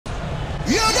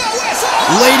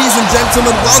Ladies and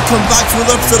gentlemen, welcome back to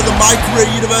another episode of the MyCAREER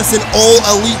universe in All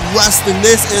Elite Wrestling.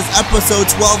 This is episode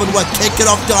 12 and we're kicking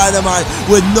off Dynamite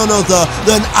with none other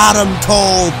than Adam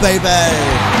Cole, baby.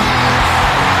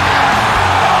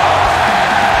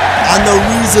 And the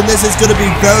reason this is going to be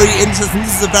very interesting,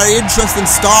 this is a very interesting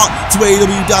start to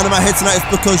AEW Dynamite here tonight, is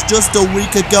because just a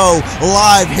week ago,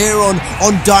 live here on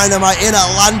Dynamite in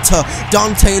Atlanta,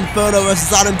 Dante Inferno versus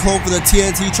Adam Cole for the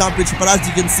TNT Championship. But as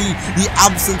you can see, the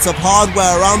absence of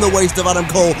hardware around the waist of Adam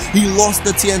Cole, he lost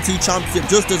the TNT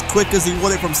Championship just as quick as he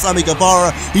won it from Sammy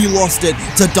Guevara. He lost it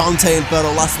to Dante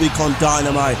Inferno last week on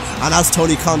Dynamite. And as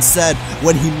Tony Khan said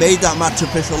when he made that match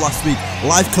official last week,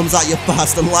 life comes at you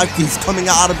fast, and life is coming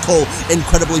at Adam Cole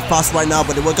incredibly fast right now.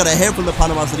 But we're going to hear from the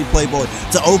Panama City Playboy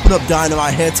to open up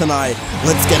Dynamite here tonight.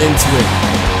 Let's get into it.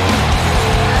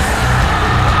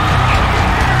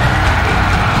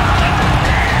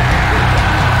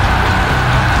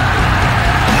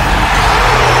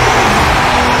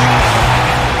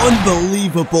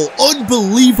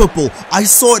 Unbelievable. I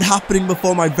saw it happening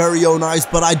before my very own eyes,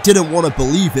 but I didn't want to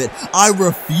believe it. I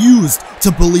refused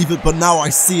to believe it, but now I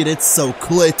see it. It's so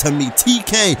clear to me.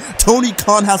 TK, Tony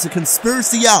Khan has a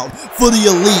conspiracy out for the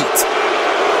Elite.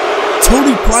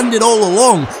 Tony planned it all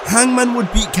along. Hangman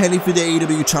would beat Kenny for the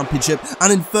AEW Championship,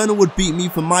 and Inferno would beat me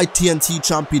for my TNT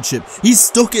Championship. He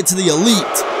stuck it to the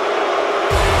Elite.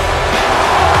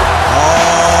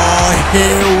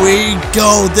 Here we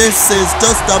go. This is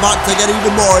just about to get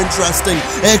even more interesting.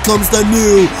 Here comes the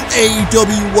new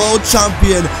AEW World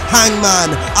Champion,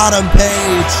 Hangman Adam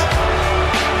Page.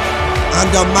 And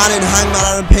a man in Hangman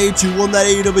Adam Page who won that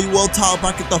AEW World title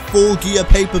back at the Full Gear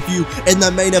pay-per-view in the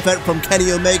main event from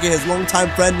Kenny Omega, his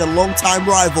longtime friend and longtime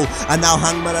rival. And now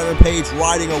Hangman Adam Page,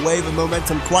 riding a wave of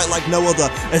momentum quite like no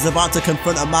other, is about to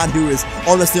confront a man who is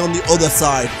honestly on the other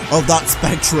side of that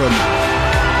spectrum.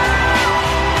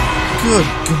 Good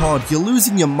God, you're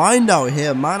losing your mind out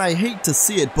here, man. I hate to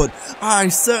see it, but I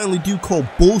certainly do call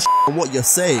bullshit on what you're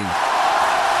saying.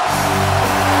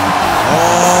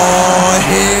 Oh,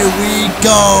 here we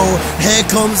go. Here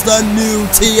comes the new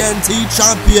TNT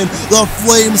Champion, the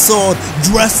Flame Sword,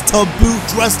 dressed to boot,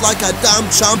 dressed like a damn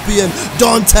champion.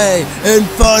 Dante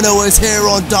Inferno is here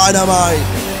on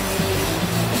Dynamite.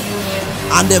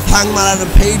 And if Hangman Adam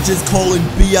Page is calling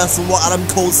BS on what Adam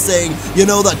Cole's saying, you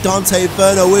know that Dante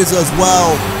Inferno is as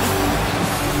well.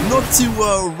 Not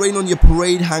to rain on your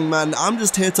parade, Hangman, I'm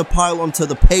just here to pile onto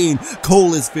the pain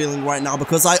Cole is feeling right now,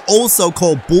 because I also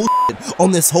call bullshit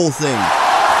on this whole thing.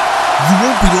 You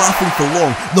won't be laughing for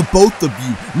long, the both of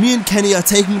you. Me and Kenny are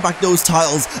taking back those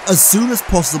titles as soon as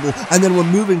possible, and then we're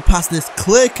moving past this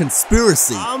clear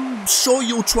conspiracy. I'm sure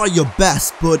you'll try your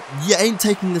best, but you ain't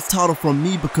taking this title from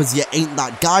me because you ain't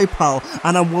that guy, pal,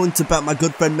 and I'm willing to bet my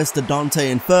good friend Mr.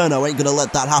 Dante Inferno ain't gonna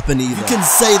let that happen either. You can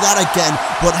say that again,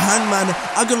 but Hangman,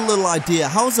 I got a little idea.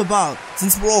 How's about,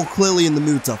 since we're all clearly in the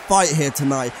mood to fight here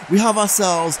tonight, we have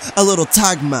ourselves a little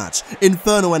tag match.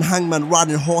 Inferno and Hangman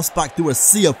riding horseback through a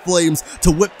sea of flames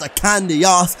to whip the candy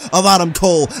ass of Adam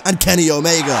Cole and Kenny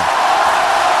Omega.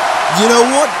 You know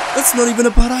what? That's not even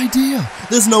a bad idea.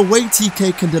 There's no way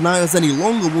TK can deny us any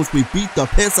longer once we beat the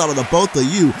piss out of the both of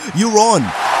you. You're on.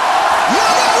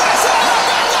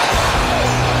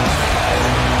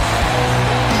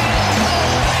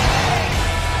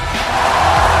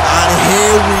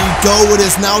 Here we go. It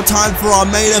is now time for our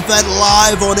main event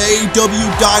live on AEW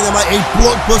Dynamite, a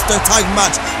blockbuster tag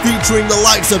match featuring the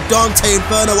likes of Dante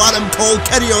Inferno, Adam Cole,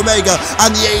 Kenny Omega,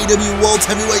 and the AEW World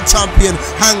Heavyweight Champion,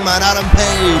 Hangman Adam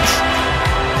Page.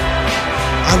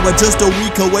 And we're just a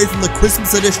week away from the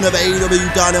Christmas edition of AEW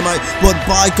Dynamite, but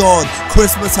by God,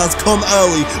 Christmas has come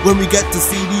early when we get to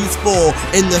see these four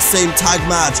in the same tag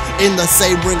match, in the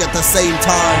same ring at the same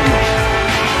time.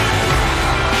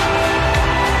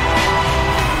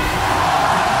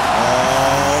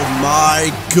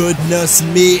 My goodness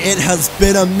me, it has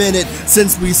been a minute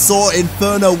since we saw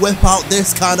Inferno whip out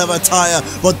this kind of attire,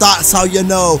 but that's how you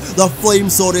know the Flame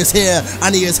Sword is here,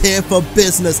 and he is here for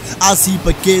business as he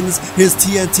begins his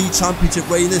TNT Championship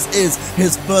reign. This is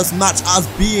his first match as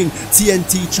being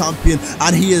TNT Champion,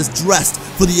 and he is dressed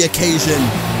for the occasion.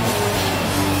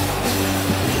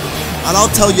 And I'll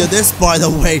tell you this, by the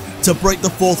way, to break the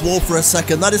fourth wall for a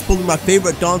second, that is probably my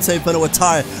favorite Dante Inferno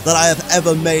attire that I have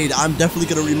ever made. I'm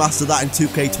definitely going to remaster that in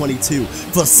 2K22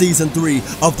 for Season 3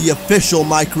 of the official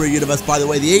MyCAREER universe. By the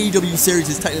way, the AEW series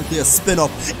is technically a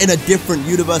spin-off in a different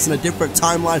universe, in a different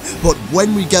timeline, but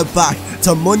when we get back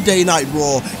to Monday Night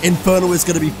Raw, Inferno is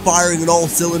going to be firing on all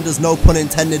cylinders, no pun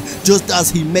intended, just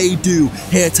as he may do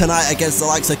here tonight against the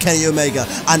likes of Kenny Omega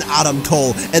and Adam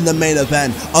Cole in the main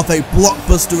event of a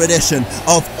blockbuster edition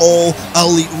of All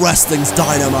Elite Wrestling's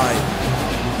Dynamite.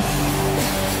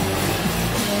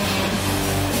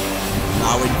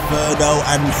 Now Inferno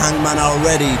and Hangman are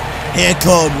ready. Here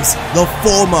comes the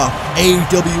former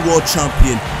AEW World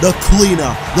Champion, the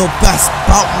cleaner, the best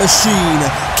bout machine,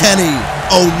 Kenny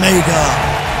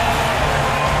Omega.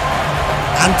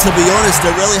 And to be honest,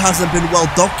 it really hasn't been well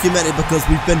documented because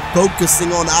we've been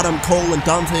focusing on Adam Cole and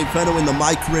Dante Inferno in the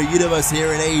MyCAREER universe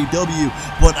here in AEW,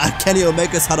 but Kenny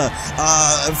Omega's had a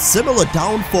similar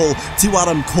downfall to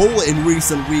Adam Cole in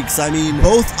recent weeks. I mean,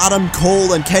 both Adam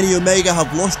Cole and Kenny Omega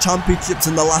have lost championships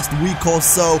in the last week or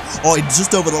so, or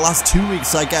just over the last 2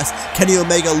 weeks, I guess. Kenny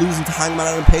Omega losing to Hangman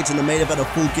Adam Page in the main event of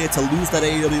Full Gear to lose that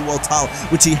AEW World title,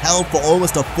 which he held for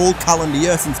almost a full calendar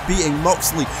year since beating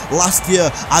Moxley last year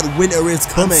at Winter is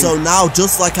Coming. So now,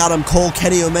 just like Adam Cole,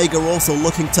 Kenny Omega also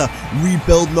looking to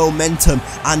rebuild momentum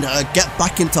and get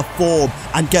back into form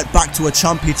and get back to a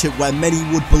championship where many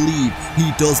would believe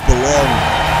he does belong.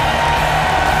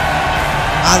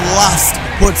 And last,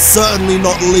 but certainly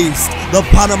not least, the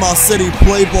Panama City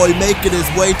Playboy making his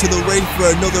way to the ring for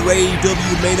another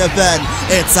AEW main event.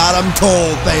 It's Adam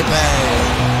Cole,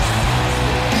 baby!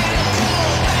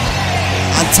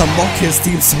 And to mock his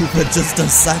theme song for just a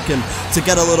second, to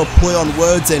get a little play on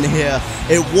words in here,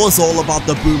 it was all about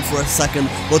the boom for a second,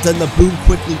 but then the boom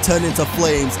quickly turned into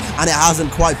flames, and it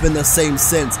hasn't quite been the same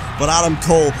since. But Adam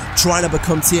Cole trying to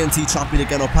become TNT Champion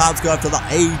again, or perhaps go after the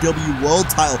AEW World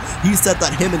title. He said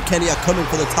that him and Kenny are coming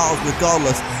for the titles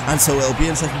regardless, and so it'll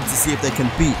be interesting to see if they can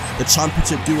beat the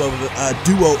championship duo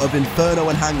of Inferno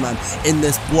and Hangman in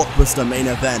this blockbuster main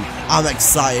event. I'm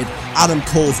excited. Adam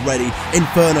Cole's ready,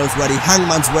 Inferno's ready,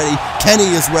 Hangman's ready, Kenny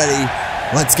is ready.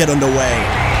 Let's get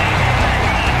underway.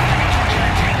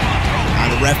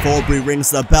 Ref Aubrey rings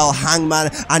the bell.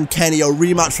 Hangman and Kenny, a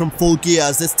rematch from Full Gear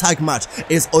as this tag match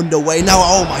is underway now.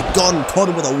 Oh my god, and caught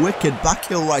him with a wicked back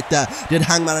heel right there. Did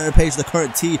Hangman Adam Page, the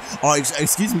current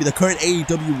the current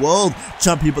AEW World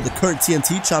Champion, but the current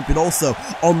TNT Champion also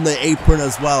on the apron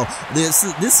as well. This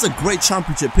is a great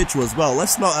championship picture as well.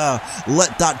 Let's not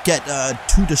let that get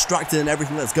too distracted in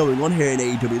everything that's going on here in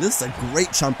AEW. This is a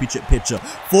great championship picture.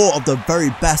 4 of the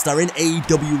very best are in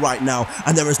AEW right now,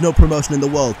 and there is no promotion in the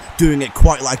world doing it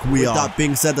quite like we are. That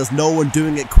being said, there's no one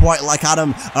doing it quite like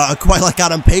Adam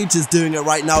Page is doing it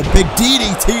right now. Big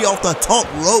DDT off the top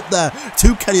rope there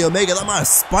to Kenny Omega. That might have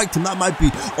spiked him. That might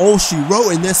be all she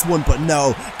wrote in this one, but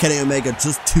no, Kenny Omega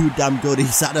just too damn good.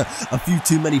 He's had a few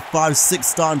too many 5,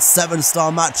 6-star and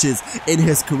 7-star matches in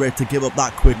his career to give up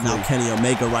that quick. Now Kenny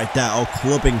Omega right there, oh,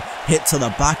 clubbing hit to the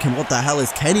back, and what the hell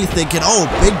is Kenny thinking? Oh,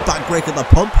 big backbreaker, the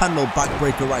pump handle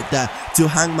backbreaker right there to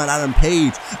Hangman Adam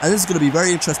Page. And this is going to be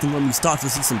very interesting when we start to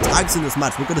see some tags in this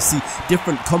match. We're going to see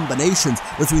different combinations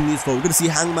between these 4. We're going to see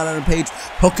Hangman Adam Page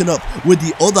hooking up with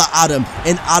the other Adam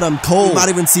in Adam Cole. We might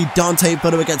even see Dante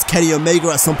Inferno against Kenny Omega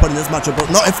at some point in this matchup,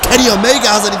 but not if Kenny Omega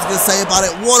has anything to say about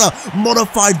it. What a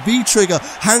modified V-trigger.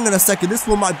 Hang on a second, this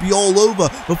one might be all over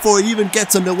before it even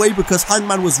gets underway, because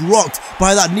Hangman was rocked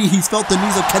by that knee. He's felt the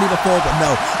knees of Kenny before, but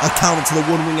no, a counter to the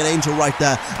one-winged angel right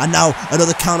there, and now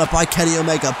another counter by Kenny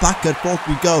Omega. Back and forth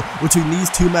we go between these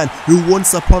two men who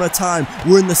once upon a time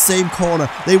were in the same corner.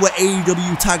 They were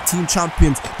AEW Tag Team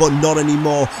Champions, but not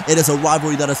anymore. It is a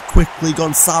rivalry that has quickly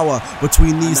gone sour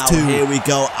between these two. Here we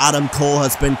go, Adam Cole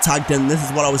has been tagged in. This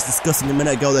is what I was discussing a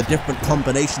minute ago, the different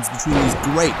combinations between these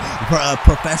great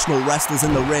professional wrestlers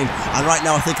in the ring, and right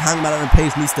now I think Hangman Adam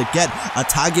Page needs to get a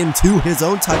tag into his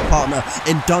own tag partner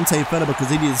in Dante Inferno, because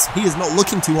he is not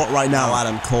looking too hot right now.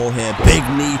 Adam Cole here, big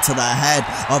knee to the head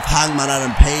of Hangman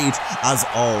Adam Page as,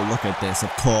 oh, look at this, of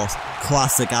course,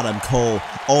 classic Adam Cole,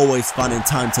 always finding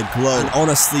time to glow. And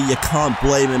honestly, you can't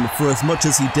blame him. For as much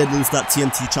as he did lose that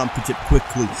TNT Championship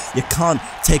quickly, you can't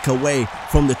take away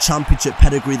from the championship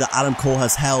pedigree that Adam Cole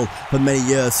has held for many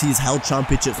years. He's held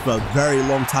championships for a very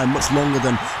long time, much longer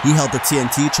than he held the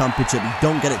TNT Championship.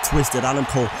 Don't get it twisted, Adam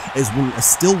Cole is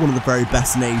still one of the very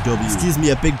best in AEW. Excuse me,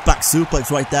 a big back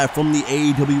suplex right there from the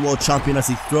AEW World Champion as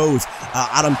he throws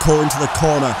Adam Cole into the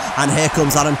corner, and here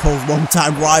comes Adam Cole's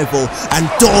longtime rival, and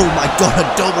oh my god, a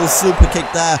double super kick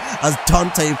there as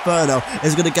Dante Inferno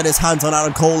is going to get his hands on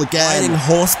Adam Cole again. Riding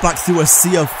horseback through a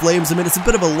sea of flames. I mean, it's a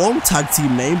bit of a long tag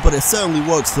team name, but it certainly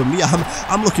works for me.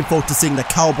 I'm looking forward to seeing the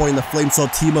Cowboy and the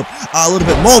Flamesword team up a little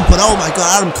bit more, but oh my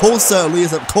god, Adam Cole certainly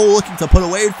is. Cole looking to put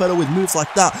away Inferno with moves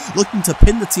like that, looking to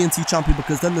pin the TNT Champion,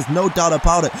 because then there's no doubt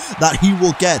about it that he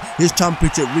will get his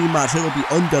championship championship rematch. It'll be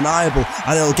undeniable,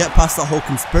 and it'll get past the whole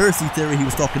conspiracy theory he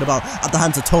was talking about at the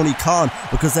hands of Tony Khan,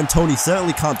 because then Tony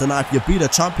certainly can't deny if you beat a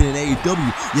champion in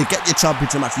AEW, you get your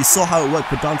championship match. You saw how it worked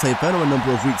for Dante Inferno a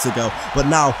number of weeks ago, but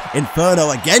now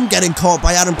Inferno again getting caught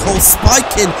by Adam Cole,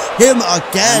 spiking him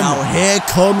again. Now here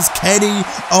comes Kenny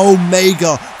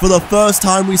Omega. For the first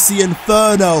time we see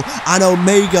Inferno and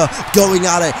Omega going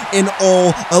at it in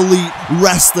All Elite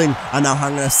Wrestling, and now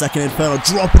hang on a second, Inferno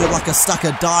dropping it like a stack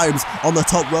of dimes on the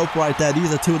top rope right there.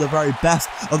 These are two of the very best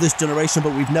of this generation,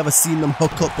 but we've never seen them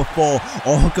hook up before,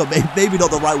 or hook up, maybe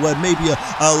not the right word, maybe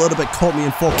a little bit caught me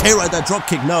in 4K right there. Drop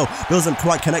kick, no, doesn't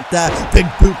quite connect there. Big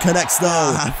boot connects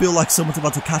though. I feel like someone's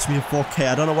about to catch me in 4K.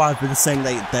 I don't know why I've been saying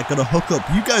they're gonna hook up.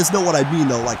 You guys know what I mean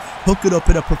though, like hook it up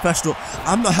in a professional.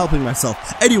 I'm not helping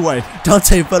myself. Anyway,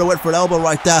 Dante Inferno went for an elbow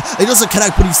right there. It doesn't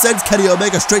connect, but he sends Kenny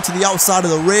Omega straight to the outside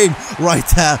of the ring right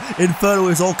there. Inferno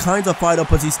is all kinds of fired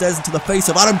up as he stares into the face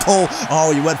of Adam Cole.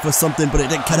 Oh, he went for something, but it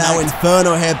didn't connect. Now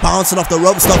Inferno here bouncing off the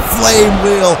ropes, the flame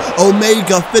wheel.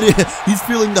 Omega, he's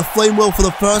feeling the flame wheel for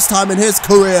the first time in his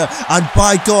career, and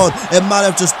by God, it might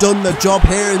have just done the job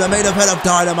here in the main event of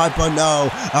Dynamite, but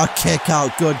no, a kick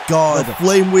out, good God. The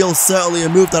flame wheel certainly a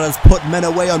move that has put men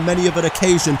away on many of an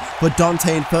occasion for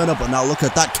Dante Inferno, but now look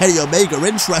at that. Kenny Omega,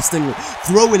 interestingly,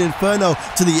 throwing Inferno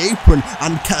to the apron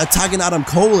and tagging Adam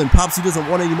Cole, and perhaps he doesn't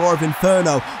want any more of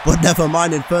Inferno, but never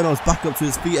mind, Inferno's back up to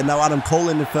his feet, and now Adam Cole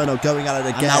and Inferno going at it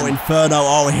again. And now Inferno,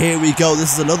 oh, here we go.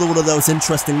 This is another one of those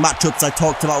interesting matchups I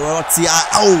talked about. We're about to see,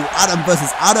 Adam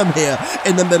versus Adam here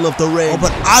in the middle of the ring. Oh,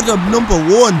 but Adam number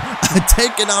 1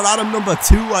 taking out Adam number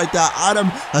 2 right there. Adam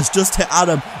has just hit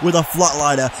Adam with a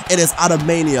flatliner. It is Adam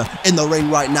Mania in the ring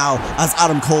right now as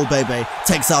Adam Cole, baby,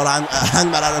 takes out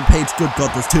Hangman Adam Page. Good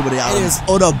God, there's too many Adams. It is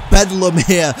utter bedlam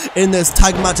here in this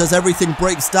tag match as everything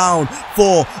breaks down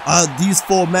for these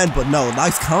 4 men, but no,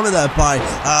 nice counter there by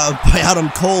Adam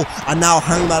Cole, and now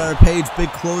Hangman Adam Page, big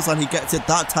clothesline, he gets it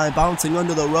that time, bouncing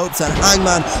under the ropes, and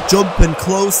Hangman jumping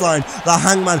clothesline. The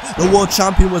Hangman, the world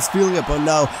champion, was feeling it, but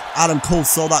no, Adam Cole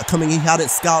saw that coming, he had it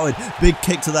scouted, big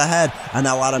kick to the head, and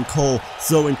now Adam Cole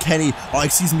throwing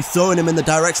throwing him in the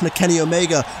direction of Kenny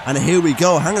Omega, and here we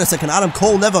go. Hang on a second, Adam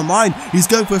Cole, never mind, he's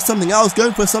going for something else,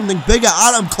 going for something bigger.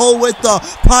 Adam Cole with the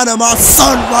Panama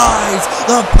Sunrise,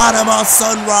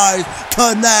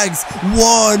 connects, 1,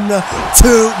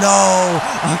 2, no,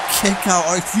 a kick out,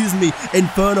 or excuse me,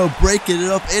 Inferno breaking it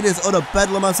up. It is utter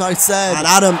bedlam, as I said, and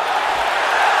Adam,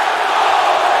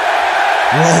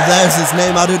 well, there's his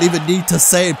name, I don't even need to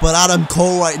say it, but Adam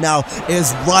Cole right now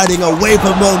is riding a wave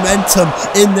of momentum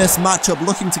in this matchup,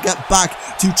 looking to get back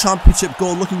to championship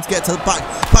gold, looking to get to back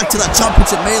to that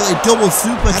championship melee double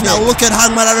super kick. And now look at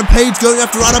Hangman Adam Page going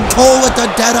after Adam Cole with the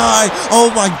dead eye.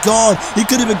 Oh my God, he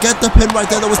couldn't even get the pin right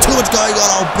there. There was too much going on.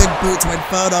 Oh, big boot to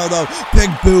Inferno though. Big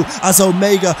boot as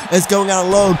Omega is going out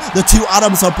alone. The 2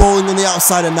 Adams are brawling on the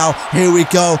outside, and now here we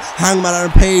go. Hangman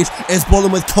Adam Page is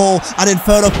brawling with Cole, and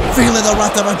Inferno feeling the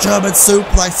wrath of a German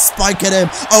suplex, spiking him.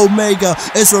 Omega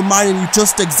is reminding you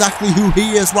just exactly who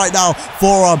he is right now.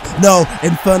 Forearm, no,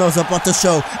 Inferno's about to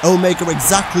show Omega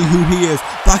exactly who he is.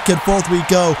 Back and forth we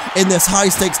go in this high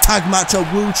stakes tag match of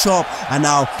Woo Chop, and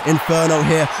now Inferno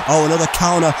here. Oh, another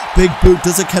counter, big boot,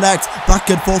 doesn't connect. Back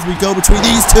and forth we go between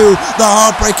these 2. The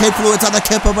Heartbreak Influence and the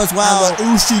Kip Up as well. And the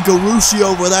Ushi Garushi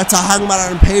over there to Hangman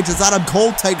Adam Page as Adam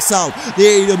Cole takes out the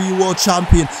AEW World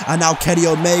Champion, and now Kenny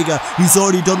Omega, he's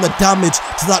already done the damage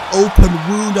to that open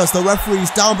wound as the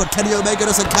referee's down, but Kenny Omega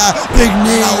doesn't care. Big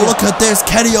knee. Now look at this,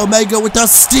 Kenny Omega with the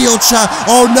steel chair.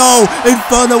 Oh no,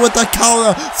 Inferno with the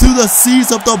counter through the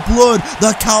seas of the blood.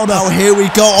 The counter. Now here we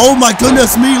go. Oh my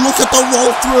goodness me, look at the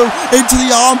roll through into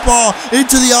the armbar,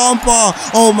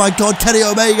 Oh my God, Kenny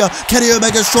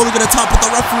Omega's surely gonna tap, but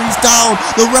the referee's down.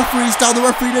 The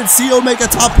referee didn't see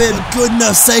Omega tap in. For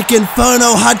goodness sake,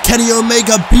 Inferno had Kenny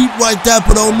Omega beat right there,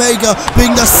 but Omega,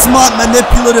 being the smart,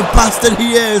 manipulative bastard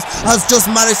he is, has just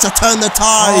managed to turn the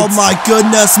tide. Oh my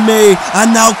goodness me,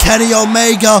 and now Kenny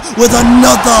Omega with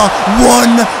another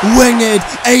one-winged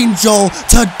angel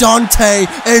to Dante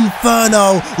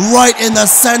Inferno right in the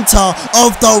center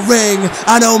of the ring,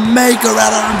 and Omega and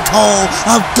Adam Cole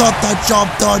have got the job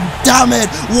done. Damn it,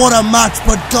 what a match,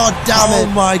 but god damn it.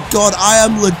 Oh my God, I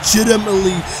am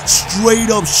legitimately straight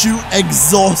up shoot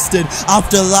exhausted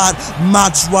after that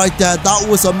match right there. That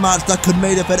was a match that could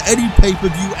made up at any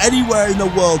pay-per-view anywhere in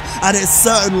the world, and it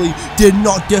certainly did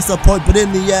not disappoint. But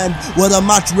in the end, where the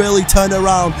match really turned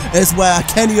around is where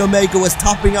Kenny Omega was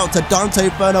tapping out to Dante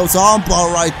Inferno's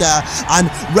armbar right there, and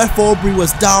Ref Aubrey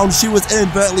was down. She was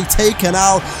inadvertently taken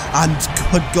out, and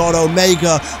good God,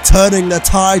 Omega turning the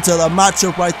tide to the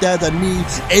matchup right there. The knee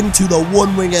into the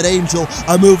one-winged angel,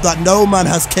 a move that no man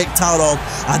has kicked out of,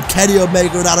 and Kenny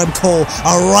Omega and Adam Cole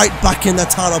are right back in the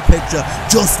title picture,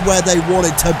 just where they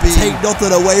wanted to be. Take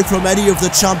nothing away from any of the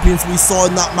champions we saw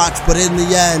in that match, but in the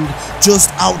end,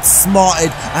 just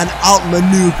outsmarted and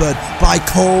outmaneuvered by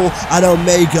Cole and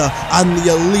Omega, and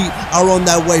the Elite are on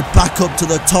their way back up to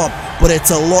the top. But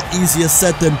it's a lot easier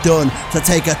said than done to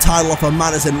take a title off a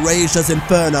man as enraged as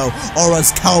Inferno or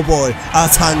as cowboy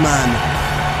as Hangman.